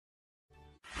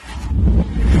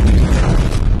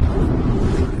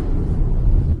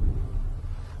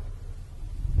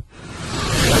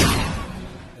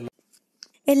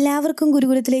എല്ലാവർക്കും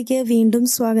ഗുരുകുലത്തിലേക്ക് വീണ്ടും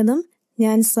സ്വാഗതം.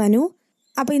 ഞാൻ സനു.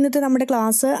 അപ്പോൾ ഇന്നത്തെ നമ്മുടെ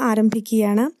ക്ലാസ്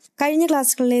ആരംഭിക്കുകയാണ്. കഴിഞ്ഞ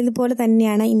ക്ലാസ്സുകളിലേതുപോലെ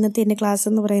തന്നെയാണ് ഇന്നത്തെ എൻ്റെ ക്ലാസ്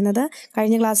എന്ന് പറയുന്നത്.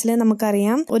 കഴിഞ്ഞ ക്ലാസ്സിൽ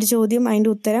നമുക്കറിയാം ഒരു ചോദ്യം,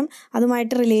 അതിൻ്റെ ഉത്തരം,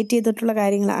 അതുമായിട്ട് റിലേറ്റ് ചെയ്തിട്ടുള്ള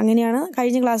കാര്യങ്ങൾ, അങ്ങനെയാണ്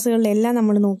കഴിഞ്ഞ ക്ലാസ്സുകളിലെല്ലാം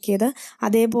നമ്മൾ നോക്കിയത്.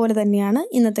 അതേപോലെ തന്നെയാണ്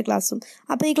ഇന്നത്തെ ക്ലാസ്സും.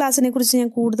 അപ്പോൾ ഈ ക്ലാസ്സിനെ കുറിച്ച്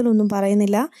ഞാൻ കൂടുതലൊന്നും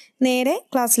പറയുന്നില്ല, നേരെ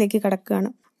ക്ലാസ്സിലേക്ക്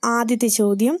കടക്കുകയാണ്. ആദ്യത്തെ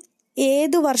ചോദ്യം,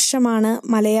 ഏതു വർഷമാണ്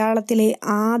മലയാളത്തിലെ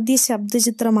ആദ്യ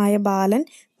ശബ്ദചിത്രമായ ബാലൻ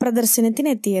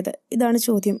പ്രദർശനത്തിനെത്തിയത്? ഇതാണ്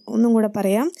ചോദ്യം. ഒന്നും കൂടെ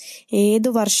പറയാം. ഏതു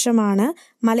വർഷമാണ്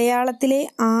മലയാളത്തിലെ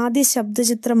ആദ്യ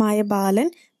ശബ്ദചിത്രമായ ബാലൻ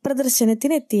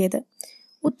പ്രദർശനത്തിനെത്തിയത്?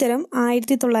 ഉത്തരം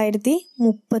 1938.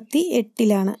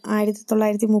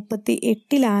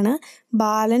 1938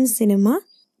 ബാലൻ സിനിമ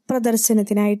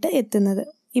പ്രദർശനത്തിനായിട്ട് എത്തുന്നത്.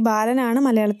 ഈ ബാലനാണ്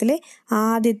മലയാളത്തിലെ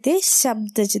ആദ്യത്തെ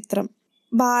ശബ്ദചിത്രം.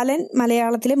 ബാലൻ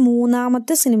മലയാളത്തിലെ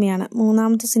മൂന്നാമത്തെ സിനിമയാണ്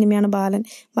ബാലൻ.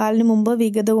 ബാലന് മുമ്പ്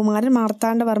വിഗതകുമാരൻ,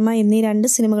 മാർത്താണ്ഡവർമ്മ എന്നീ 2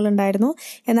 സിനിമകൾ ഉണ്ടായിരുന്നു.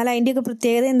 എന്നാൽ അതിൻ്റെയൊക്കെ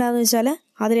പ്രത്യേകത എന്താണെന്ന് വെച്ചാൽ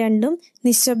അത് രണ്ടും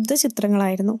നിശബ്ദ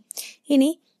ചിത്രങ്ങളായിരുന്നു. ഇനി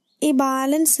ഈ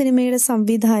ബാലൻ സിനിമയുടെ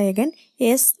സംവിധായകൻ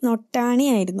എസ് നൊട്ടാണി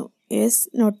ആയിരുന്നു.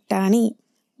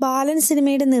 ബാലൻ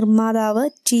സിനിമയുടെ നിർമ്മാതാവ്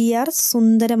ടി.ആർ.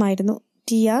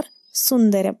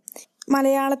 സുന്ദരം.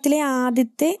 മലയാളത്തിലെ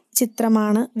ആദ്യത്തെ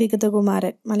ചിത്രമാണ്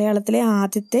വിഗതകുമാരൻ. മലയാളത്തിലെ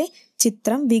ആദ്യത്തെ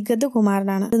ചിത്രം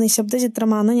വിഗതകുമാരനാണ്. ഇത് നിശബ്ദ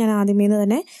ചിത്രമാണെന്ന് ഞാൻ ആദ്യമേ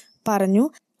തന്നെ പറഞ്ഞു.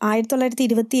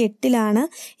 1928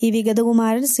 ഈ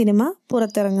വിഗതകുമാരൻ സിനിമ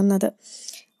പുറത്തിറങ്ങുന്നത്.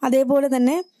 അതേപോലെ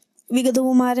തന്നെ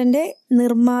വിഗതകുമാരൻ്റെ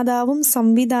നിർമ്മാതാവും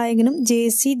സംവിധായകനും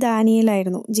ജെ.സി.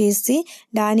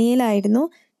 ഡാനിയേലായിരുന്നു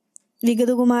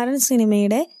വിഗതകുമാരൻ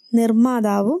സിനിമയുടെ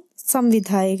നിർമ്മാതാവും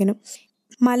സംവിധായകനും.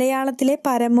 മലയാളത്തിലെ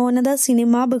പരമോന്നത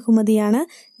സിനിമാ ബഹുമതിയാണ്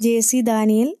ജെ.സി.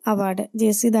 ഡാനിയേൽ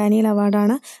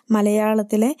അവാർഡാണ്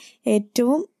മലയാളത്തിലെ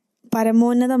ഏറ്റവും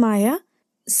പരമോന്നതമായ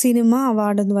സിനിമ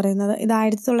അവാർഡ് എന്ന് പറയുന്നത്. ഇത്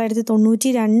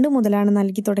 1992 മുതലാണ്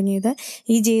നൽകി തുടങ്ങിയത്.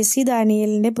 ഈ ജെ.സി.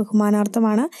 ഡാനിയേലിന്റെ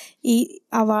ബഹുമാനാർത്ഥമാണ് ഈ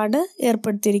അവാർഡ്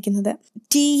ഏർപ്പെടുത്തിയിരിക്കുന്നത്.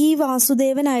 ടി.ഇ.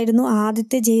 വാസുദേവനായിരുന്നു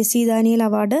ആദ്യത്തെ ജെ.സി. ഡാനിയേൽ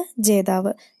അവാർഡ്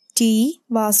ജേതാവ്. ടി.ഇ.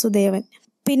 വാസുദേവൻ.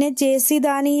 പിന്നെ ജെ.സി.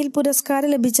 ഡാനിയേൽ പുരസ്കാരം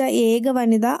ലഭിച്ച ഏക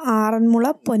വനിത ആറന്മുള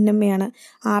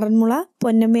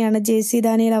പൊന്നമ്മയാണ് ജെ.സി.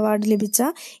 ഡാനിയേൽ അവാർഡ് ലഭിച്ച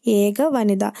ഏക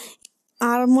വനിത.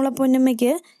 ആറന്മുള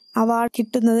പൊന്നമ്മയ്ക്ക് അവാർഡ്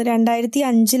കിട്ടുന്നത്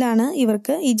 2005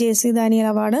 ഇവർക്ക് ഈ ജെ.സി. ഡാനിയേൽ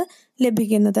അവാർഡ്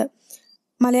ലഭിക്കുന്നത്.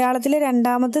 മലയാളത്തിലെ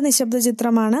രണ്ടാമത്തെ നിശബ്ദ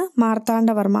ചിത്രമാണ്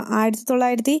മാർത്താണ്ഡവർമ്മ.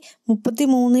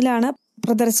 1933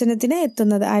 പ്രദർശനത്തിന്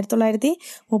എത്തുന്നത്.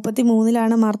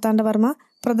 1933 മാർത്താണ്ഡവർമ്മ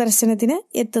പ്രദർശനത്തിന്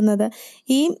എത്തുന്നത്.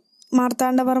 ഈ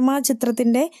മാർത്താണ്ഡവർമ്മ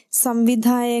ചിത്രത്തിന്റെ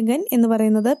സംവിധായകൻ എന്ന്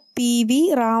പറയുന്നത് പി.വി.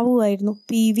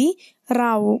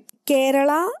 റാവു.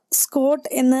 കേരള സ്കോട്ട്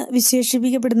എന്ന്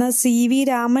വിശേഷിപ്പിക്കപ്പെടുന്ന സി.വി.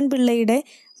 രാമൻ പിള്ളയുടെ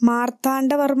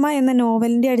മാർത്താണ്ഡവർമ്മ എന്ന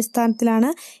നോവലിന്റെ അടിസ്ഥാനത്തിലാണ്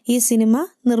ഈ സിനിമ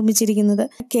നിർമ്മിച്ചിരിക്കുന്നത്.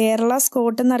 കേരള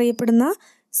സ്കോട്ട് എന്നറിയപ്പെടുന്ന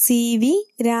സി.വി.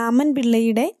 രാമൻ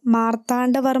പിള്ളയുടെ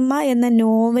മാർത്താണ്ഡവർമ്മ എന്ന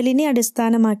നോവലിനെ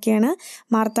അടിസ്ഥാനമാക്കിയാണ്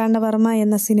മാർത്താണ്ഡവർമ്മ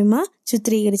എന്ന സിനിമ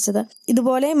ചിത്രീകരിച്ചത്.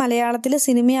 ഇതുപോലെ മലയാളത്തിലെ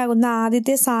സിനിമയാകുന്ന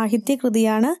ആദ്യത്തെ സാഹിത്യ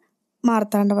കൃതിയാണ്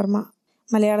മാർത്താണ്ഡവർമ്മ.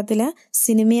 മലയാളത്തിലെ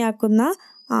സിനിമയാക്കുന്ന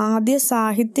ആദ്യ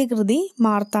സാഹിത്യ കൃതി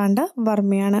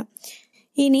മാർത്താണ്ഡവർമ്മയാണ്.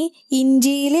 ഇനി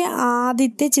ഇന്ത്യയിലെ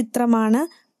ആദ്യത്തെ ചിത്രമാണ്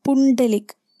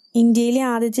പുണ്ടലിക്. ഇന്ത്യയിലെ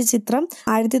ആദ്യത്തെ ചിത്രം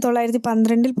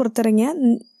 1912 പുറത്തിറങ്ങിയ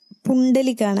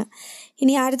പുണ്ടലിക്കാണ്.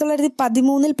 ഇനി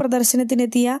 1913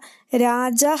 പ്രദർശനത്തിനെത്തിയ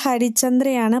രാജാ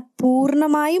ഹരിചന്ദ്രയാണ്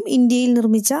പൂർണ്ണമായും ഇന്ത്യയിൽ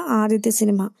നിർമ്മിച്ച ആദ്യത്തെ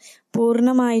സിനിമ.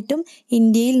 പൂർണ്ണമായിട്ടും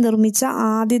ഇന്ത്യയിൽ നിർമ്മിച്ച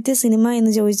ആദ്യത്തെ സിനിമ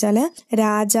എന്ന് ചോദിച്ചാൽ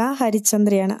രാജാ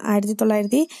ഹരിചന്ദ്രയാണ്.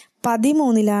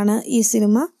 1913 ഈ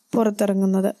സിനിമ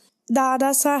പുറത്തിറങ്ങുന്നത്.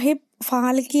 ദാദാസാഹിബ്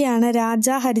ഫാൽക്കെയാണ്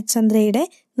രാജാ ഹരിചന്ദ്രയുടെ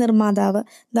നിർമ്മാതാവ്.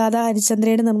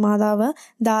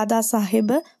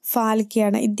 ദാദാസാഹിബ്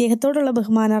ഫാൽക്കെയാണ്. ഇദ്ദേഹത്തോടുള്ള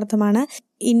ബഹുമാനാർത്ഥമാണ്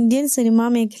ഇന്ത്യൻ സിനിമാ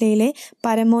മേഖലയിലെ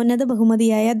പരമോന്നത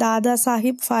ബഹുമതിയായ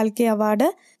ദാദാസാഹിബ് ഫാൽക്കെ അവാർഡ്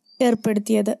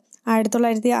ഏർപ്പെടുത്തിയത്.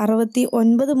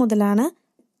 1969 മുതലാണ്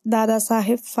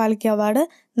ദാദാസാഹിബ് ഫാൽക്കെ അവാർഡ്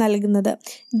നൽകുന്നത്.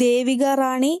 ദേവിക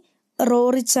റാണി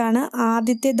റോറിച്ചാണ്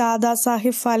ആദ്യത്തെ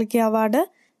ദാദാസാഹിബ് ഫാൽക്കെ അവാർഡ്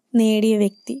നേടിയ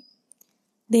വ്യക്തി.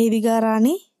 ദേവിക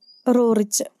റാണി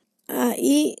റോറിച്ച്.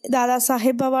 ഈ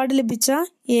ദാദാസാഹിബ് അവാർഡ് ലഭിച്ച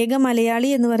ഏക മലയാളി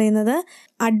എന്ന് പറയുന്നത്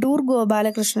അടൂർ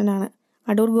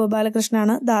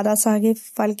ഗോപാലകൃഷ്ണനാണ് ദാദാസാഹിബ്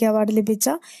ഫാൽക്കെ അവാർഡ് ലഭിച്ച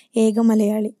ഏക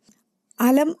മലയാളി.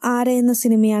 അലം ആര എന്ന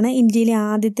സിനിമയാണ് ഇന്ത്യയിലെ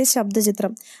ആദ്യത്തെ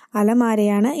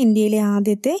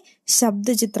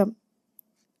ശബ്ദചിത്രം.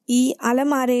 ഈ അലം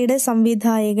ആരയുടെ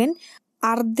സംവിധായകൻ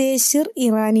അർദേഷിർ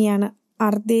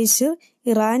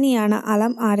ഇറാനിയാണ്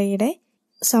അലം ആരയുടെ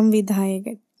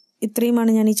സംവിധായകൻ.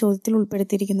 ഇത്രയുമാണ് ഞാൻ ഈ ചോദ്യത്തിൽ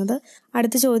ഉൾപ്പെടുത്തിയിരിക്കുന്നത്.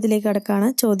 അടുത്ത ചോദ്യത്തിലേക്ക് കടക്കാണ്.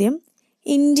 ചോദ്യം,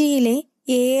 ഇന്ത്യയിലെ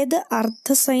ഏത്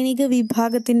അർദ്ധസൈനിക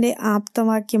വിഭാഗത്തിന്റെ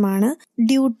ആപ്തവാക്യമാണ്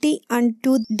ഡ്യൂട്ടി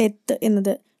അൺടു ഡെത്ത്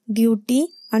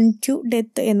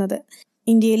എന്നത്?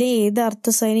 ഇന്ത്യയിലെ ഏത്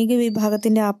അർദ്ധസൈനിക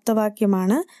വിഭാഗത്തിന്റെ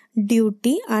ആപ്തവാക്യമാണ്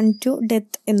ഡ്യൂട്ടി അൺടു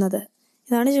ഡെത്ത് എന്നത്?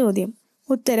 ഇതാണ് ചോദ്യം.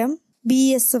 ഉത്തരം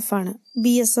BSF ആണ്.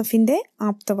 BSFന്റെ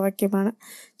ആപ്തവാക്യമാണ്.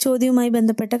 ചോദ്യവുമായി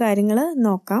ബന്ധപ്പെട്ട കാര്യങ്ങൾ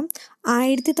നോക്കാം.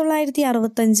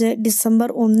 1965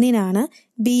 ഡിസംബർ 1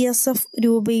 BSF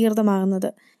രൂപീകൃതമാകുന്നത്.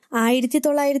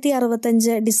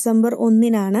 1965 December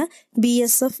 1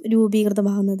 BSF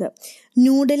രൂപീകൃതമാകുന്നത്.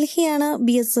 ന്യൂഡൽഹിയാണ്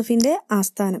BSFന്റെ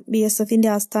ആസ്ഥാനം. BSFന്റെ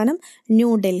ആസ്ഥാനം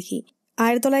ന്യൂഡൽഹി.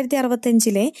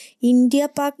 1965 ഇന്ത്യ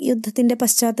പാക് യുദ്ധത്തിന്റെ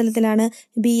പശ്ചാത്തലത്തിലാണ്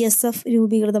BSF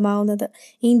രൂപീകൃതമാവുന്നത്.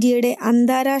 ഇന്ത്യയുടെ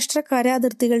അന്താരാഷ്ട്ര കര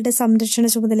അതിർത്തികളുടെ സംരക്ഷണ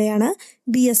ചുമതലയാണ്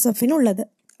BSFനുള്ളത്.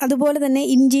 അതുപോലെ തന്നെ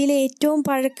ഇന്ത്യയിലെ ഏറ്റവും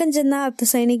പഴക്കം ചെന്ന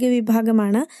അർദ്ധസൈനിക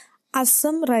വിഭാഗമാണ്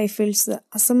അസം റൈഫിൾസ്.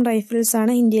 അസം റൈഫിൾസ്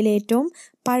ആണ് ഇന്ത്യയിലെ ഏറ്റവും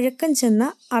പഴക്കം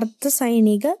ചെന്ന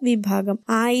അർദ്ധസൈനിക വിഭാഗം.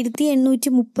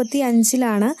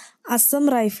 1835 അസം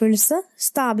റൈഫിൾസ്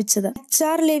സ്ഥാപിച്ചത്.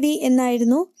 HR ലെവി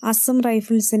എന്നായിരുന്നു അസം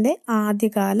റൈഫിൾസിന്റെ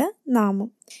ആദ്യകാല നാമം.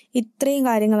 ഇത്രയും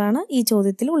കാര്യങ്ങളാണ് ഈ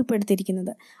ചോദ്യത്തിൽ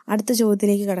ഉൾപ്പെടുത്തിയിരിക്കുന്നത്. അടുത്ത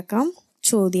ചോദ്യത്തിലേക്ക് കടക്കാം.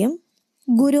 ചോദ്യം: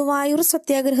 ഗുരുവായൂർ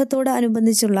സത്യാഗ്രഹത്തോട്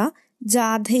അനുബന്ധിച്ചുള്ള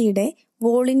ജാഥയുടെ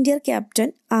വോളണ്ടിയർ ക്യാപ്റ്റൻ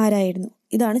ആരായിരുന്നു?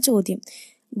 ഇതാണ് ചോദ്യം.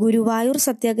 ഗുരുവായൂർ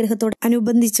സത്യാഗ്രഹത്തോട്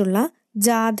അനുബന്ധിച്ചുള്ള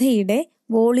ജാഥയുടെ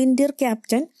വോളണ്ടിയർ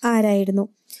ക്യാപ്റ്റൻ ആരായിരുന്നു?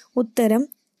 ഉത്തരം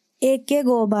AK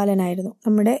ഗോപാലനായിരുന്നു.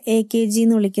 നമ്മുടെ AKG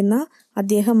എന്ന് വിളിക്കുന്ന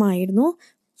അദ്ദേഹമായിരുന്നു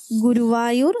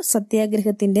ഗുരുവായൂർ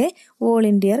സത്യാഗ്രഹത്തിന്റെ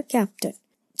വോളണ്ടിയർ ക്യാപ്റ്റൻ.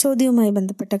 ചോദ്യവുമായി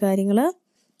ബന്ധപ്പെട്ട കാര്യങ്ങൾ: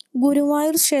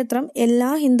 ഗുരുവായൂർ ക്ഷേത്രം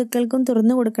എല്ലാ ഹിന്ദുക്കൾക്കും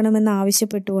തുറന്നു കൊടുക്കണമെന്ന്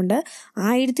ആവശ്യപ്പെട്ടുകൊണ്ട്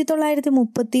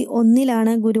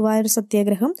 1931 ഗുരുവായൂർ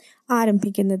സത്യാഗ്രഹം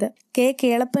ആരംഭിക്കുന്നത്.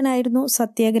 കേളപ്പനായിരുന്നു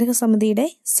സത്യാഗ്രഹ സമിതിയുടെ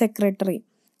സെക്രട്ടറി.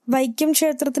 വൈക്കം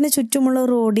ക്ഷേത്രത്തിന് ചുറ്റുമുള്ള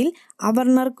റോഡിൽ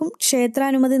അവർണർക്കും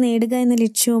ക്ഷേത്രാനുമതി നേടുക എന്ന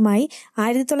ലക്ഷ്യവുമായി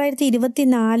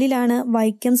 1924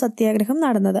 വൈക്കം സത്യാഗ്രഹം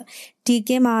നടന്നത്.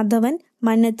 TK മാധവൻ,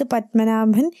 മന്നത്ത്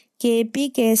പത്മനാഭൻ, KP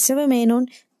കേശവമേനോൻ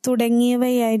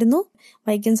തുടങ്ങിയവയായിരുന്നു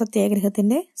വൈക്കം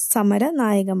സത്യാഗ്രഹത്തിന്റെ സമര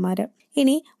നായകന്മാര്.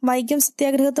 ഇനി വൈക്കം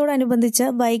സത്യാഗ്രഹത്തോടനുബന്ധിച്ച്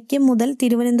വൈക്കം മുതൽ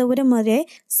തിരുവനന്തപുരം വരെ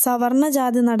സവർണ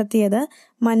ജാഥ നടത്തിയത്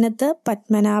മന്നത്ത്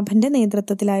പത്മനാഭന്റെ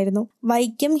നേതൃത്വത്തിലായിരുന്നു.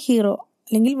 വൈക്കം ഹീറോ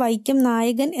അല്ലെങ്കിൽ വൈക്കം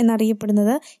നായകൻ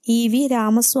എന്നറിയപ്പെടുന്നത് EV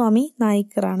രാമസ്വാമി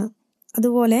നായ്ക്കറാണ്.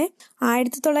 അതുപോലെ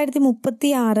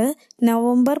 1936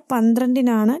 നവംബർ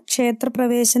 12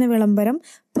 ക്ഷേത്രപ്രവേശന വിളംബരം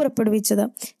പുറപ്പെടുവിച്ചത്.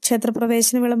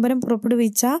 ക്ഷേത്രപ്രവേശന വിളംബരം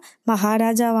പുറപ്പെടുവിച്ച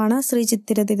മഹാരാജാവാണ് ശ്രീ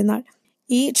ചിത്തിര തിരുനാൾ.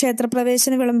 ഈ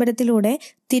ക്ഷേത്രപ്രവേശന വിളംബരത്തിലൂടെ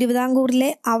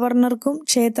തിരുവിതാംകൂറിലെ അവർണർക്കും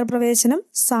ക്ഷേത്രപ്രവേശനം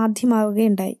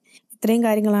സാധ്യമാവുകയുണ്ടായി. ഇത്രയും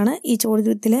കാര്യങ്ങളാണ് ഈ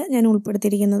ചോദ്യത്തിൽ ഞാൻ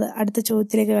ഉൾപ്പെടുത്തിയിരിക്കുന്നത്. അടുത്ത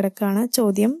ചോദ്യത്തിലേക്ക് കിടക്കുകയാണ്.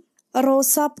 ചോദ്യം: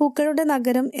 റോസാപ്പൂക്കളുടെ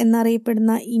നഗരം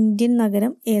എന്നറിയപ്പെടുന്ന ഇന്ത്യൻ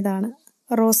നഗരം ഏതാണ്?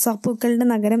 റോസാപ്പൂക്കളുടെ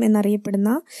നഗരം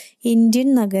എന്നറിയപ്പെടുന്ന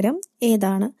ഇന്ത്യൻ നഗരം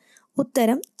ഏതാണ്?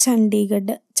 ഉത്തരം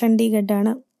ചണ്ഡീഗഡ്.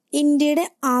 ചണ്ഡീഗഡാണ്. ഇന്ത്യയുടെ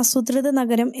ആസൂത്രിത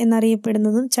നഗരം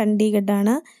എന്നറിയപ്പെടുന്നതും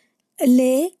ചണ്ഡീഗഡാണ്.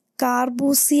 ലേ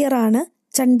കാർബൂസിയർ ആണ്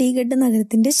ചണ്ഡീഗഡ്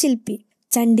നഗരത്തിന്റെ ശില്പി.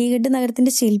 ചണ്ഡീഗഡ്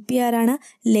നഗരത്തിന്റെ ശില്പി ആരാണ്?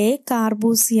 ലേ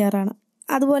കാർബൂസിയർ ആണ്.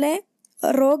 അതുപോലെ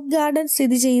റോക്ക് ഗാർഡൻ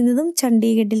സ്ഥിതി ചെയ്യുന്നതും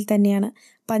ചണ്ഡീഗഡിൽ തന്നെയാണ്.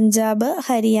 പഞ്ചാബ്,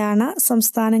 ഹരിയാന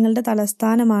സംസ്ഥാനങ്ങളുടെ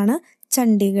തലസ്ഥാനമാണ്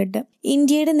ചണ്ഡീഗഡ്.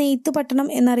 ഇന്ത്യയുടെ നെയ്ത്ത് പട്ടണം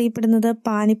എന്നറിയപ്പെടുന്നത്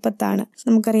പാനിപ്പത്താണ്.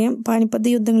 നമുക്കറിയാം, പാനിപ്പത്ത്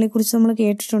യുദ്ധങ്ങളെ കുറിച്ച് നമ്മൾ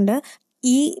കേട്ടിട്ടുണ്ട്.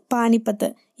 ഈ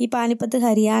പാനിപ്പത്ത്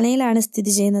ഹരിയാനയിലാണ്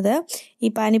സ്ഥിതി ചെയ്യുന്നത്. ഈ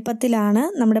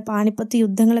പാനിപ്പത്തിലാണ് നമ്മുടെ പാനിപ്പത്ത്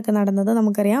യുദ്ധങ്ങളൊക്കെ നടന്നത്.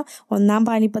 നമുക്കറിയാം, ഒന്നാം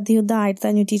പാനിപ്പത്ത് യുദ്ധം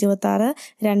 1526,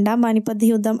 രണ്ടാം പാനിപ്പത്ത്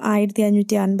യുദ്ധം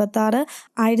 1556,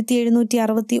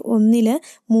 1761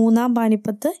 മൂന്നാം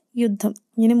പാനിപ്പത്ത് യുദ്ധം.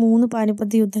 ഇങ്ങനെ 3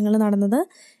 പാനിപ്പത്ത് യുദ്ധങ്ങൾ നടന്നത്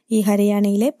ഈ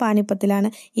ഹരിയാനയിലെ പാനിപ്പത്തിലാണ്.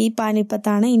 ഈ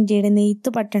പാനിപ്പത്താണ് ഇന്ത്യയുടെ നെയ്ത്ത്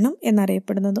പട്ടണം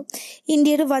എന്നറിയപ്പെടുന്നതും.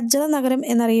 ഇന്ത്യയുടെ വജ്ര നഗരം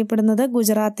എന്നറിയപ്പെടുന്നത്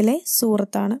ഗുജറാത്തിലെ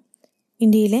സൂറത്താണ്.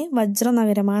 ഇന്ത്യയിലെ വജ്ര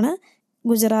നഗരമാണ്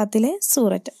ഗുജറാത്തിലെ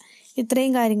സൂററ്റ്.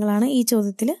 ഇത്രയും കാര്യങ്ങളാണ് ഈ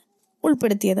ചോദ്യത്തിൽ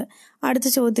ഉൾപ്പെടുത്തിയത്. അടുത്ത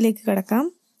ചോദ്യത്തിലേക്ക് കടക്കാം.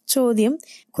 ചോദ്യം: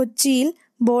 കൊച്ചിയിൽ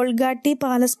ബോൾഗാട്ടി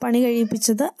പാലസ് പണി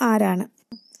കഴിപ്പിച്ചത് ആരാണ്?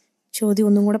 ചോദ്യം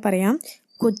ഒന്നും കൂടെ പറയാം.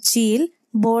 കൊച്ചിയിൽ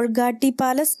ബോൾഗാട്ടി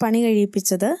പാലസ് പണി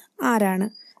കഴിപ്പിച്ചത് ആരാണ്?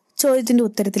 ചോദ്യത്തിന്റെ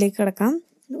ഉത്തരത്തിലേക്ക് കടക്കാം.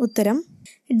 ഉത്തരം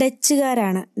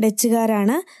ഡച്ചുകാരാണ്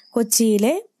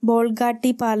കൊച്ചിയിലെ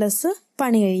ബോൾഗാട്ടി പാലസ്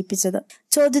പണി കഴിപ്പിച്ചത്.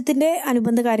 ചോദ്യത്തിന്റെ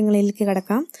അനുബന്ധ കാര്യങ്ങളിലേക്ക്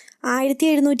കടക്കാം.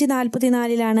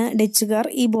 1744 ഡച്ചുകാർ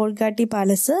ഈ ബോൾഗാട്ടി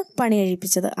പാലസ് പണി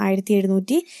കഴിപ്പിച്ചത്.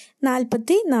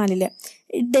 1744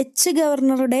 ഡച്ച്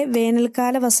ഗവർണറുടെ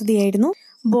വേനൽക്കാല വസതിയായിരുന്നു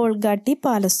ബോൾഗാട്ടി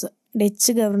പാലസ്.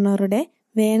 ഡച്ച് ഗവർണറുടെ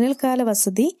വേനൽക്കാല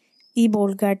വസതി ഈ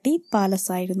ബോൾഗാട്ടി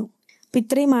പാലസ് ആയിരുന്നു. അപ്പം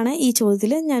ഇത്രയുമാണ് ഈ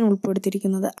ചോദ്യത്തിൽ ഞാൻ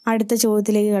ഉൾപ്പെടുത്തിയിരിക്കുന്നത്. അടുത്ത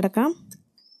ചോദ്യത്തിലേക്ക് കടക്കാം.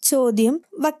 ചോദ്യം: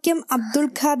 വക്കം അബ്ദുൽ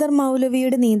ഖാദർ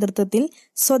മൗലവിയുടെ നേതൃത്വത്തിൽ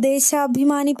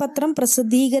സ്വദേശാഭിമാനി പത്രം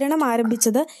പ്രസിദ്ധീകരണം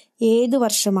ആരംഭിച്ചത് ഏതു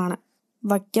വർഷമാണ്?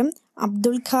 വക്കം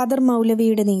അബ്ദുൽ ഖാദർ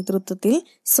മൗലവിയുടെ നേതൃത്വത്തിൽ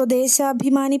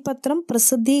സ്വദേശാഭിമാനി പത്രം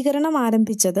പ്രസിദ്ധീകരണം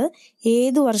ആരംഭിച്ചത്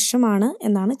ഏതു വർഷമാണ്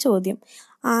എന്നാണ് ചോദ്യം.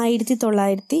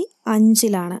 1905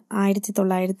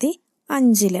 1905.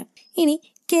 ഇനി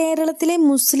കേരളത്തിലെ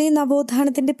മുസ്ലിം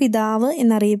നവോത്ഥാനത്തിന്റെ പിതാവ്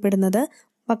എന്നറിയപ്പെടുന്നത്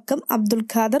വക്കം അബ്ദുൽ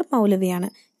ഖാദർ മൗലവിയാണ്.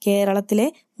 കേരളത്തിലെ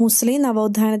മുസ്ലിം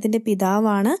നവോത്ഥാനത്തിന്റെ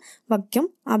പിതാവാണ് വക്കം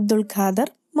അബ്ദുൽ ഖാദർ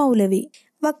മൗലവി.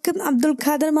 വക്കം അബ്ദുൽ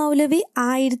ഖാദർ മൗലവി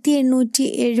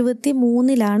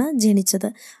 1873 ജനിച്ചത്.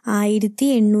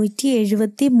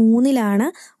 1873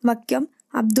 വക്കം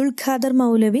അബ്ദുൽ ഖാദർ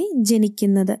മൗലവി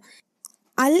ജനിക്കുന്നത്.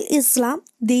 അൽ ഇസ്ലാം,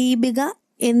 ദീപിക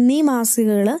എന്നീ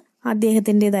മാസികകൾ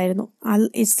അദ്ദേഹത്തിൻ്റെതായിരുന്നു. അൽ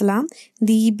ഇസ്ലാം,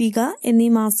 ദീപിക എന്നീ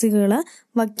മാസികകൾ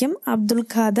വക്കം അബ്ദുൽ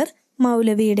ഖാദർ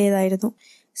മൗലവിയുടേതായിരുന്നു.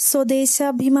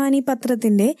 സ്വദേശാഭിമാനി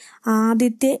പത്രത്തിന്റെ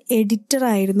ആദ്യത്തെ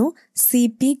എഡിറ്ററായിരുന്നു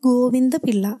CP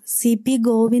ഗോവിന്ദപിള്ള. CP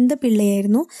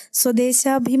ഗോവിന്ദപിള്ളയായിരുന്നു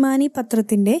സ്വദേശാഭിമാനി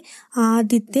പത്രത്തിന്റെ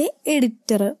ആദ്യത്തെ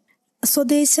എഡിറ്റർ.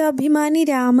 സ്വദേശാഭിമാനി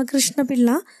രാമകൃഷ്ണപിള്ള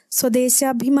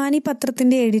സ്വദേശാഭിമാനി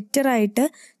പത്രത്തിന്റെ എഡിറ്ററായിട്ട്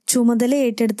ചുമതല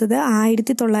ഏറ്റെടുത്തത്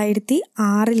 1906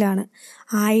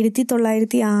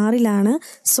 1906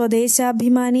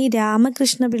 സ്വദേശാഭിമാനി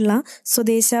രാമകൃഷ്ണപിള്ള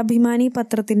സ്വദേശാഭിമാനി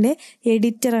പത്രത്തിന്റെ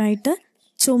എഡിറ്ററായിട്ട്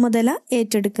ചുമതല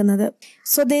ഏറ്റെടുക്കുന്നത്.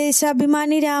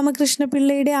 സ്വദേശാഭിമാനി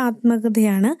രാമകൃഷ്ണപിള്ളയുടെ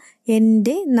ആത്മകഥയാണ്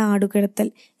എൻ്റെ നാടുകടത്തൽ.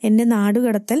 എൻ്റെ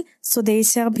നാടുകടത്തൽ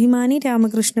സ്വദേശാഭിമാനി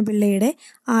രാമകൃഷ്ണപിള്ളയുടെ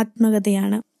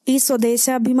ആത്മകഥയാണ്. ഈ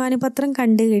സ്വദേശാഭിമാനി പത്രം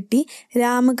കണ്ടുകെട്ടി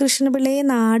രാമകൃഷ്ണപിള്ളയെ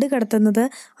നാട് കടത്തുന്നത്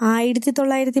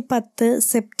 1910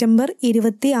 സെപ്റ്റംബർ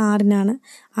 26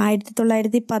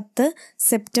 1910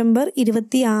 സെപ്റ്റംബർ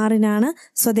 26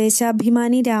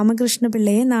 സ്വദേശാഭിമാനി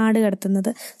രാമകൃഷ്ണപിള്ളയെ നാട്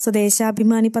കടത്തുന്നത്.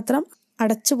 സ്വദേശാഭിമാനി പത്രം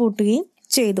അടച്ചുപൂട്ടുകയും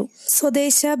ചെയ്തു.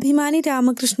 സ്വദേശാഭിമാനി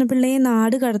രാമകൃഷ്ണപിള്ളയെ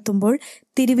നാട് കടത്തുമ്പോൾ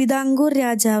തിരുവിതാംകൂർ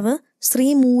രാജാവ്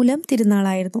ശ്രീമൂലം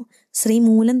തിരുനാളായിരുന്നു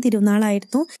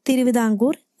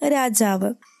തിരുവിതാംകൂർ രാജാവ്.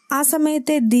 ആ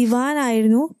സമയത്തെ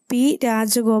ദിവാനായിരുന്നു P.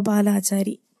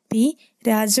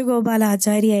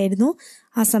 രാജഗോപാലാചാരിയായിരുന്നു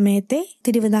ആ സമയത്തെ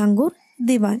തിരുവിതാംകൂർ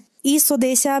ദിവാൻ. ഈ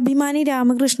സ്വദേശാഭിമാനി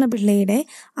രാമകൃഷ്ണപിള്ളയുടെ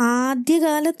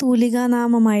ആദ്യകാല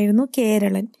തൂലികാനാമമായിരുന്നു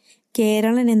കേരളൻ.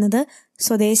 കേരളൻ എന്നത്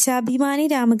സ്വദേശാഭിമാനി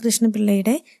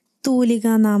രാമകൃഷ്ണപിള്ളയുടെ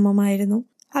തൂലികാനാമമായിരുന്നു.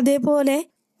 അതേപോലെ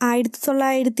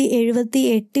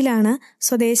 1978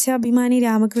 സ്വദേശാഭിമാനി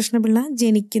രാമകൃഷ്ണപിള്ള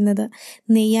ജനിക്കുന്നത്.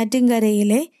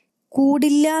 നെയ്യാറ്റിൻകരയിലെ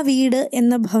കൂടില്ല വീട്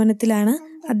എന്ന ഭവനത്തിലാണ്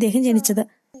അദ്ദേഹം ജനിച്ചത്.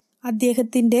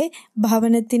 അദ്ദേഹത്തിന്റെ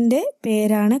ഭവനത്തിന്റെ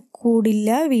പേരാണ് കൂടില്ല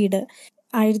വീട്.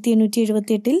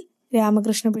 1878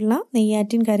 രാമകൃഷ്ണപിള്ള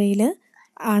നെയ്യാറ്റിൻകരയിൽ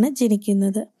ആണ്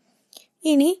ജനിക്കുന്നത്.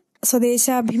 ഇനി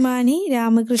സ്വദേശാഭിമാനി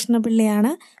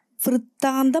രാമകൃഷ്ണപിള്ളയാണ്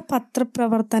വൃത്താന്ത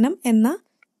പത്രപ്രവർത്തനം എന്ന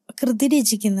കൃതി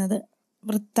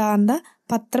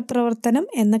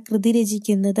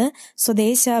രചിക്കുന്നത്.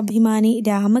 സ്വദേശാഭിമാനി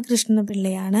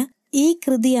രാമകൃഷ്ണപിള്ളയാണ്. ഈ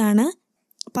കൃതിയാണ്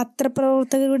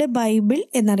പത്രപ്രവർത്തകരുടെ ബൈബിൾ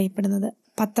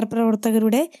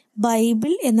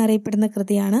എന്നറിയപ്പെടുന്ന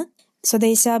കൃതിയാണ്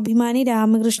സ്വദേശാഭിമാനി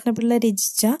രാമകൃഷ്ണപിള്ള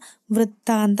രചിച്ച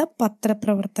വൃത്താന്ത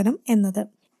പത്രപ്രവർത്തനം എന്നത്.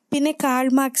 പിന്നെ കാൾ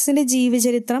മാർക്സിന്റെ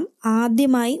ജീവചരിത്രം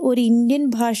ആദ്യമായി ഒരു ഇന്ത്യൻ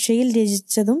ഭാഷയിൽ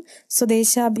രചിച്ചതും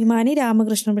സ്വദേശാഭിമാനി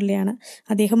രാമകൃഷ്ണപിള്ളയാണ്.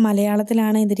 അദ്ദേഹം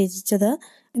മലയാളത്തിലാണ് ഇത് രചിച്ചത്.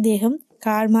 അദ്ദേഹം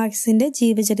കാൾ മാർക്സിന്റെ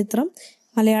ജീവചരിത്രം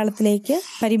മലയാളത്തിലേക്ക്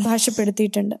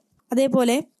പരിഭാഷപ്പെടുത്തിയിട്ടുണ്ട്.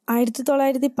 അതേപോലെ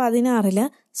 1916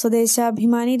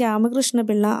 സ്വദേശാഭിമാനി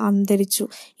രാമകൃഷ്ണപിള്ള അന്തരിച്ചു.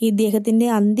 ഇദ്ദേഹത്തിന്റെ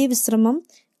അന്ത്യവിശ്രമം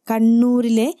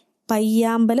കണ്ണൂരിലെ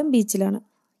പയ്യാമ്പലം ബീച്ചിലാണ്.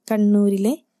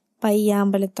 കണ്ണൂരിലെ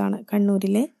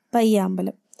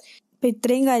പയ്യാമ്പലം. അപ്പൊ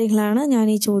ഇത്രയും കാര്യങ്ങളാണ് ഞാൻ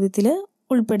ഈ ചോദ്യത്തിൽ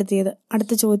ഉൾപ്പെടുത്തിയത്.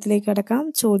 അടുത്ത ചോദ്യത്തിലേക്ക് കടക്കാം.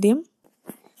 ചോദ്യം: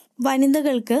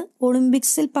 വനിതകൾക്ക്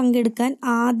ഒളിമ്പിക്സിൽ പങ്കെടുക്കാൻ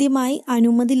ആദ്യമായി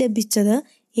അനുമതി ലഭിച്ചത്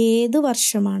ഏത്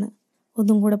വർഷമാണ്?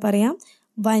 ഒന്നും കൂടെ പറയാം.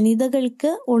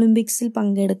 വനിതകൾക്ക് ഒളിമ്പിക്സിൽ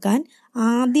പങ്കെടുക്കാൻ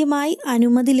ആദ്യമായി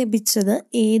അനുമതി ലഭിച്ചത്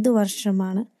ഏത്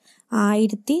വർഷമാണ്?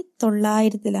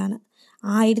 1900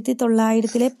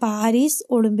 1900 പാരീസ്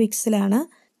ഒളിമ്പിക്സിലാണ്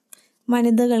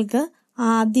വനിതകൾക്ക്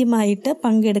ആദ്യമായിട്ട്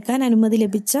പങ്കെടുക്കാൻ അനുമതി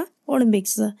ലഭിച്ച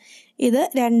ഒളിമ്പിക്സ്. ഇത്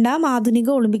രണ്ടാം ആധുനിക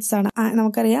ഒളിമ്പിക്സ് ആണ്.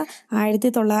 നമുക്കറിയാം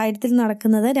 1900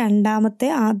 നടക്കുന്നത് രണ്ടാമത്തെ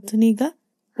ആധുനിക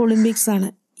ഒളിമ്പിക്സ് ആണ്.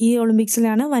 ഈ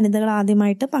ഒളിമ്പിക്സിലാണ് വനിതകൾ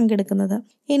ആദ്യമായിട്ട് പങ്കെടുക്കുന്നത്.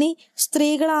 ഇനി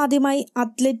സ്ത്രീകൾ ആദ്യമായി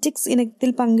അത്ലറ്റിക്സ്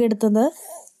ഇനത്തിൽ പങ്കെടുത്തത്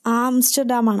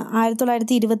ആംസ്റ്റർഡാം ആണ്.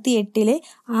 1928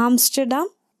 ആംസ്റ്റർഡാം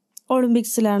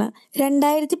ഒളിമ്പിക്സിലാണ്.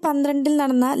 2012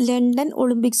 നടന്ന ലണ്ടൻ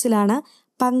ഒളിമ്പിക്സിലാണ്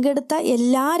പങ്കെടുത്ത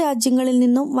എല്ലാ രാജ്യങ്ങളിൽ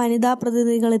നിന്നും വനിതാ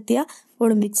പ്രതിനിധികളെത്തിയ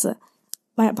ഒളിമ്പിക്സ്.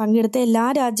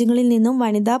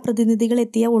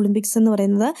 ഒളിമ്പിക്സ് എന്ന്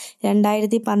പറയുന്നത്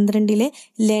 2012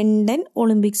 ലണ്ടൻ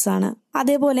ഒളിമ്പിക്സ് ആണ്.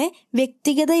 അതേപോലെ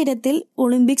വ്യക്തിഗത ഇനത്തിൽ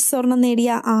ഒളിമ്പിക്സ് സ്വർണം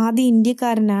നേടിയ ആദ്യ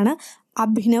ഇന്ത്യക്കാരനാണ്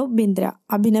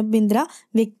അഭിനവ് ബിന്ദ്ര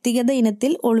വ്യക്തിഗത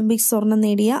ഇനത്തിൽ ഒളിമ്പിക്സ് സ്വർണം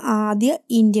നേടിയ ആദ്യ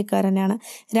ഇന്ത്യക്കാരനാണ്.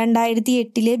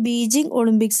 2008 ബീജിംഗ്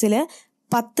ഒളിമ്പിക്സിൽ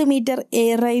 10 മീറ്റർ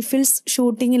എയർ റൈഫിൾസ്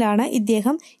ഷൂട്ടിങ്ങിലാണ്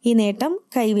ഇദ്ദേഹം ഈ നേട്ടം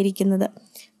കൈവരിക്കുന്നത്.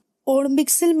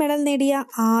 ഒളിമ്പിക്സിൽ മെഡൽ നേടിയ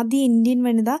ആദ്യ ഇന്ത്യൻ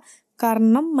വനിത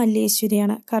കർണം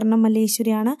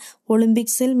മല്ലേശ്വരിയാണ്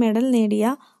ഒളിമ്പിക്സിൽ മെഡൽ നേടിയ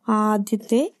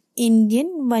ആദ്യത്തെ ഇന്ത്യൻ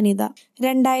വനിത.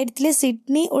 2000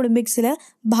 സിഡ്നി ഒളിമ്പിക്സിൽ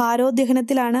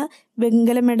ഭാരോദ്വഹനത്തിലാണ്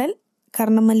വെങ്കല മെഡൽ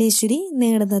കർണം മല്ലേശ്വരി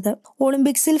നേടുന്നത്.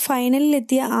 ഒളിമ്പിക്സിൽ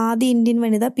ഫൈനലിലെത്തിയ ആദ്യ ഇന്ത്യൻ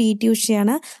വനിത PT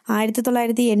ഉഷയാണ്.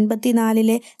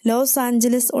 1984 Los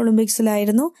Angeles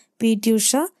ഒളിമ്പിക്സിലായിരുന്നു PT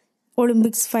Usha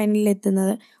Olympics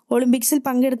ഫൈനലിലെത്തുന്നത്. ഒളിമ്പിക്സിൽ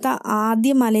പങ്കെടുത്ത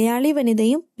ആദ്യ മലയാളി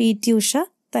വനിതയും PT ഉഷ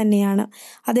തന്നെയാണ്.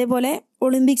 അതേപോലെ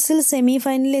ഒളിമ്പിക്സിൽ സെമി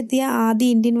ഫൈനലിലെത്തിയ ആദ്യ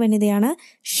ഇന്ത്യൻ വനിതയാണ്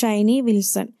ഷൈനി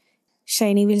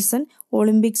വിൽസൺ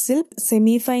ഒളിമ്പിക്സിൽ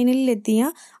സെമി ഫൈനലിലെത്തിയ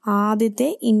ആദ്യത്തെ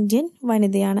ഇന്ത്യൻ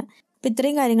വനിതയാണ്. അപ്പം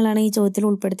ഇത്രയും കാര്യങ്ങളാണ് ഈ ചോദ്യത്തിൽ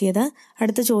ഉൾപ്പെടുത്തിയത്.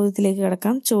 അടുത്ത ചോദ്യത്തിലേക്ക്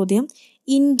കിടക്കാം. ചോദ്യം: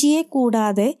 ഇന്ത്യയെ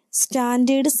കൂടാതെ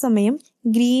സ്റ്റാൻഡേർഡ് സമയം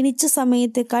ഗ്രീനിച്ച്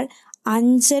സമയത്തേക്കാൾ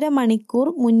 5.5 മണിക്കൂർ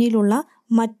മുന്നിലുള്ള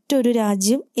മറ്റൊരു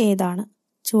രാജ്യം ഏതാണ്?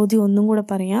 ചോദ്യം ഒന്നും കൂടെ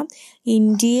പറയാം.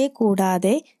 ഇന്ത്യയെ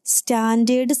കൂടാതെ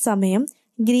സ്റ്റാൻഡേർഡ് സമയം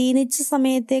ഗ്രീനിച്ച്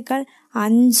സമയത്തേക്കാൾ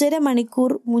 5.5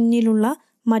 മണിക്കൂർ മുന്നിലുള്ള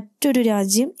മറ്റൊരു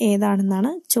രാജ്യം ഏതാണെന്നാണ്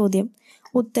ചോദ്യം.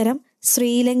 ഉത്തരം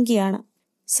ശ്രീലങ്കയാണ്.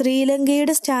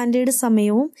 ശ്രീലങ്കയുടെ സ്റ്റാൻഡേർഡ്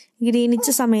സമയവും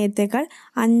ഗ്രീനിച്ച് സമയത്തേക്കാൾ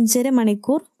 5.5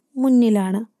 മണിക്കൂർ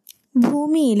മുന്നിലാണ്.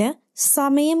 ഭൂമിയിൽ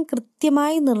സമയം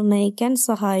കൃത്യമായി നിർണ്ണയിക്കാൻ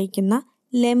സഹായിക്കുന്ന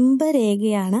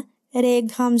ലംബരേഖയാണ്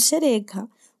രേഖാംശ രേഖ.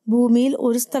 ഭൂമിയിൽ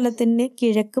ഒരു സ്ഥലത്തിന്റെ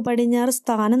കിഴക്ക് പടിഞ്ഞാറ്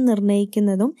സ്ഥാനം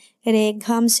നിർണ്ണയിക്കുന്നതും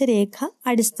രേഖാംശ രേഖ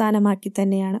അടിസ്ഥാനമാക്കി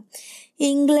തന്നെയാണ്.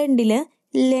 ഇംഗ്ലണ്ടില്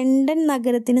ലണ്ടൻ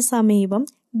നഗരത്തിന് സമീപം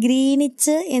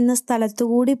ഗ്രീനിച്ച് എന്ന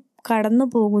സ്ഥലത്തുകൂടി കടന്നു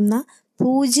പോകുന്ന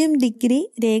 0 ഡിഗ്രി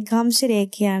രേഖാംശ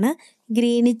രേഖയാണ്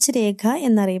ഗ്രീനിച്ച് രേഖ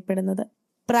എന്നറിയപ്പെടുന്നത്.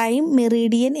 പ്രൈം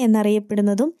മെറീഡിയൻ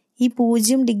എന്നറിയപ്പെടുന്നതും ഈ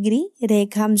 0 ഡിഗ്രി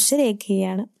രേഖാംശ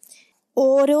രേഖയാണ്.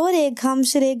 ഓരോ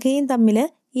രേഖാംശ രേഖയും തമ്മിൽ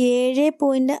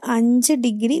 7.5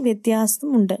 ഡിഗ്രി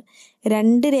വ്യത്യാസമുണ്ട്.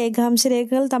 2 രേഖാംശ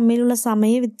രേഖകൾ തമ്മിലുള്ള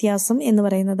സമയ വ്യത്യാസം എന്ന്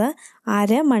പറയുന്നത്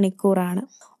 1/2 മണിക്കൂറാണ്.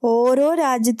 ഓരോ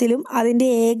രാജ്യത്തിലും അതിന്റെ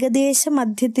ഏകദേശ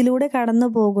മധ്യത്തിലൂടെ കടന്നു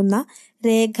പോകുന്ന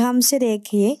രേഖാംശ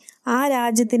രേഖയെ ആ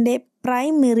രാജ്യത്തിന്റെ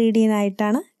പ്രൈം മെറീഡിയൻ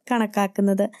ആയിട്ടാണ്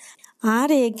കണക്കാക്കുന്നത്. ആ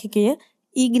രേഖയ്ക്ക്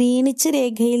ഈ ഗ്രീനിച്ച്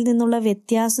രേഖയിൽ നിന്നുള്ള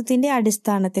വ്യത്യാസത്തിന്റെ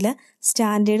അടിസ്ഥാനത്തിൽ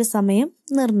സ്റ്റാൻഡേർഡ് സമയം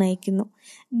നിർണ്ണയിക്കുന്നു.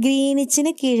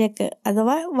 ഗ്രീനിച്ചിന് കിഴക്ക്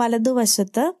അഥവാ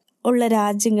വലതുവശത്ത് ഉള്ള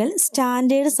രാജ്യങ്ങൾ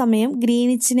സ്റ്റാൻഡേർഡ് സമയം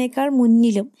ഗ്രീനിച്ചിനേക്കാൾ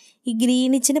മുന്നിലും, ഈ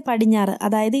ഗ്രീനിച്ചിന് പടിഞ്ഞാറ്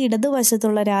അതായത്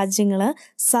ഇടതുവശത്തുള്ള രാജ്യങ്ങൾ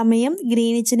സമയം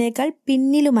ഗ്രീനിച്ചിനേക്കാൾ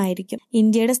പിന്നിലുമായിരിക്കും.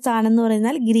 ഇന്ത്യയുടെ സ്ഥാനം എന്ന്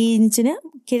പറയുന്നത് ഗ്രീനിച്ചിന്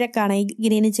കിഴക്കാണ്,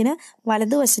 ഗ്രീനിച്ചിന്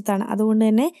വലതുവശത്താണ്. അതുകൊണ്ട്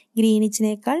തന്നെ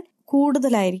ഗ്രീനിച്ചിനേക്കാൾ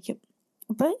കൂടുതലായിരിക്കും.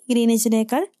 അപ്പോൾ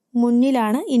ഗ്രീനിച്ചിനേക്കാൾ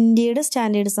മുന്നിലാണ് ഇന്ത്യയുടെ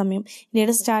സ്റ്റാൻഡേർഡ് സമയം.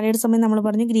 ഇന്ത്യയുടെ സ്റ്റാൻഡേർഡ് സമയം നമ്മൾ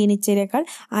പറഞ്ഞു ഗ്രീനിച്ചിനേക്കാൾ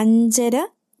 5.5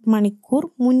 മണിക്കൂർ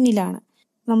മുന്നിലാണ്.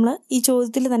 നമ്മൾ ഈ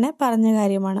ചോദ്യത്തിൽ തന്നെ പറഞ്ഞ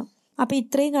കാര്യമാണ്. അപ്പം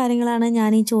ഇത്രയും കാര്യങ്ങളാണ്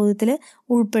ഞാൻ ഈ ചോദ്യത്തിൽ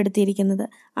ഉൾപ്പെടുത്തിയിരിക്കുന്നത്.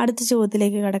 അടുത്ത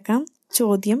ചോദ്യത്തിലേക്ക് കടക്കാം.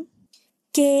 ചോദ്യം: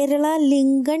 കേരള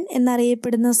ലിങ്കൺ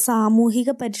എന്നറിയപ്പെടുന്ന സാമൂഹിക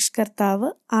പരിഷ്കർത്താവ്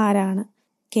ആരാണ്?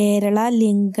 കേരള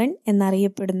ലിങ്കൺ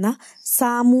എന്നറിയപ്പെടുന്ന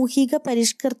സാമൂഹിക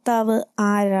പരിഷ്കർത്താവ്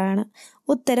ആരാണ്?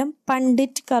 ഉത്തരം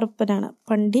പണ്ഡിറ്റ് കറുപ്പനാണ്.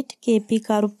 പണ്ഡിറ്റ് KP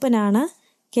കറുപ്പനാണ്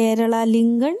കേരള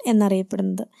ലിങ്കൺ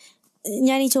എന്നറിയപ്പെടുന്നത്.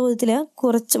 ഞാൻ ഈ ചോദ്യത്തിൽ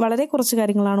വളരെ കുറച്ച്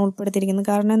കാര്യങ്ങളാണ് ഉൾപ്പെടുത്തിയിരിക്കുന്നത്.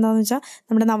 കാരണം എന്താണെന്ന് വെച്ചാൽ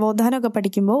നമ്മുടെ നവോത്ഥാനമൊക്കെ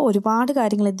പഠിക്കുമ്പോൾ ഒരുപാട്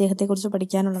കാര്യങ്ങൾ ഇദ്ദേഹത്തെക്കുറിച്ച്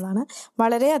പഠിക്കാനുള്ളതാണ്.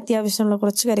 വളരെ അത്യാവശ്യമുള്ള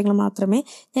കുറച്ച് കാര്യങ്ങൾ മാത്രമേ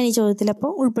ഞാൻ ഈ ചോദ്യത്തിൽ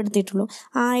അപ്പോൾ ഉൾപ്പെടുത്തിയിട്ടുള്ളൂ.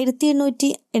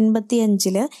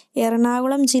 1885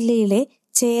 എറണാകുളം ജില്ലയിലെ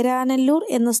ചേരാനല്ലൂർ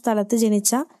എന്ന സ്ഥലത്ത്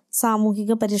ജനിച്ച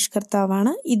സാമൂഹിക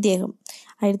പരിഷ്കർത്താവാണ് ഇദ്ദേഹം.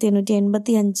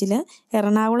 1885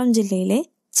 എറണാകുളം ജില്ലയിലെ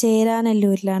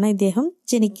ചേരാനല്ലൂരിലാണ് ഇദ്ദേഹം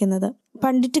ജനിക്കുന്നത്.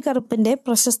 പണ്ഡിറ്റ് കറുപ്പന്റെ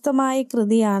പ്രശസ്തമായ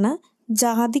കൃതിയാണ്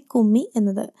ജാതിക്കുമ്മി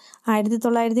എന്നത്.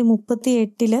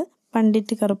 1938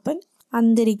 പണ്ഡിറ്റ് കറുപ്പൻ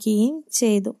അന്തരിക്കുകയും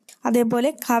ചെയ്തു. അതേപോലെ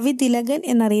കവി തിലകൻ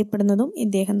എന്നറിയപ്പെടുന്നതും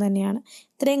ഇദ്ദേഹം തന്നെയാണ്.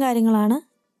 ഇത്രയും കാര്യങ്ങളാണ്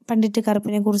പണ്ഡിറ്റ്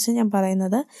കറുപ്പിനെ കുറിച്ച് ഞാൻ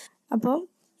പറയുന്നത്. അപ്പോൾ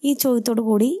ഈ ചോദ്യത്തോടു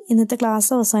കൂടി ഇന്നത്തെ ക്ലാസ്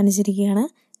അവസാനിച്ചിരിക്കുകയാണ്.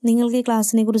 നിങ്ങൾക്ക് ഈ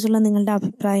ക്ലാസ്സിനെ കുറിച്ചുള്ള നിങ്ങളുടെ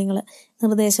അഭിപ്രായങ്ങൾ,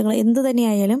 നിർദ്ദേശങ്ങൾ എന്ത്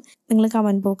തന്നെയായാലും നിങ്ങൾ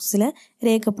കമൻറ്റ് ബോക്സിൽ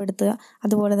രേഖപ്പെടുത്തുക.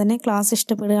 അതുപോലെ തന്നെ ക്ലാസ്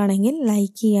ഇഷ്ടപ്പെടുകയാണെങ്കിൽ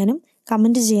ലൈക്ക് ചെയ്യാനും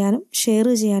കമൻറ്റ് ചെയ്യാനും ഷെയർ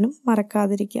ചെയ്യാനും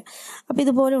മറക്കാതിരിക്കുക. അപ്പോൾ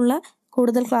ഇതുപോലുള്ള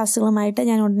കൂടുതൽ ക്ലാസ്സുകളുമായിട്ട്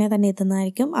ഞാൻ ഉടനെ തന്നെ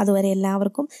എത്തുന്നതായിരിക്കും. അതുവരെ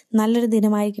എല്ലാവർക്കും നല്ലൊരു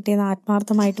ദിനമായി കിട്ടിയെന്ന്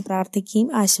ആത്മാർത്ഥമായിട്ട് പ്രാർത്ഥിക്കുകയും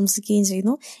ആശംസിക്കുകയും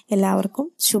ചെയ്യുന്നു. എല്ലാവർക്കും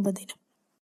ശുഭദിനം.